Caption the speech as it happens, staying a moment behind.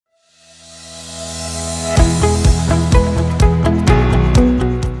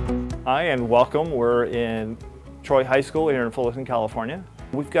and welcome. We're in Troy High School here in Fullerton, California.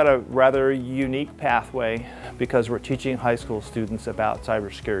 We've got a rather unique pathway because we're teaching high school students about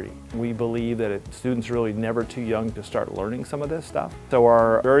cybersecurity. We believe that students are really never too young to start learning some of this stuff. So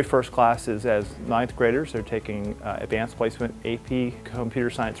our very first class is as 9th graders. They're taking Advanced Placement AP Computer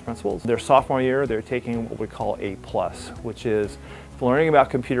Science Principles. Their sophomore year, they're taking what we call A+, which is learning about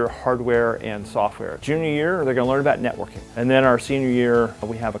computer hardware and software. Junior year, they're going to learn about networking. And then our senior year,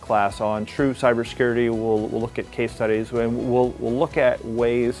 we have a class on true cybersecurity. We'll look at case studies and we'll look at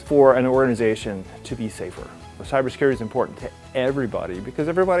ways for an organization to be safer. Cybersecurity is important to everybody because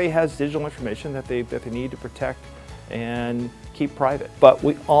everybody has digital information that they need to protect and keep private. But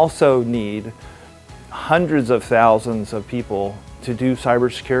we also need hundreds of thousands of people to do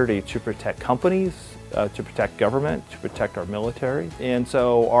cybersecurity to protect companies, to protect government, to protect our military. And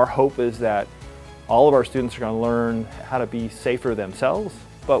so our hope is that all of our students are going to learn how to be safer themselves,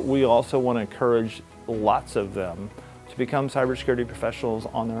 but we also want to encourage lots of them to become cybersecurity professionals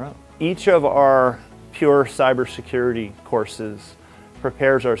on their own. Each of our pure cybersecurity courses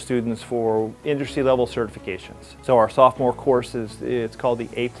prepares our students for industry level certifications. So our sophomore course it's called the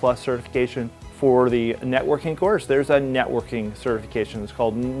A+ certification. For the networking course, there's a networking certification. It's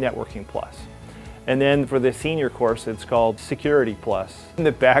called Networking Plus. And then for the senior course, it's called Security Plus. In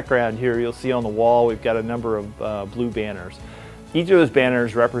the background here, you'll see on the wall, we've got a number of blue banners. Each of those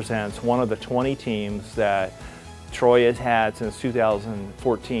banners represents one of the 20 teams that Troy has had since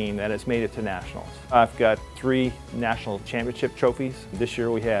 2014 that has made it to nationals. I've got 3 national championship trophies. This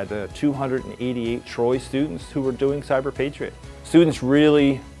year we had 288 Troy students who were doing Cyber Patriot. Students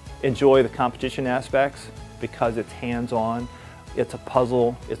really enjoy the competition aspects because it's hands-on. It's a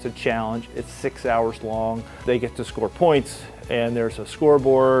puzzle, it's a challenge, it's 6 hours long. They get to score points and there's a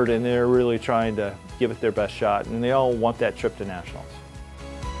scoreboard and they're really trying to give it their best shot and they all want that trip to nationals.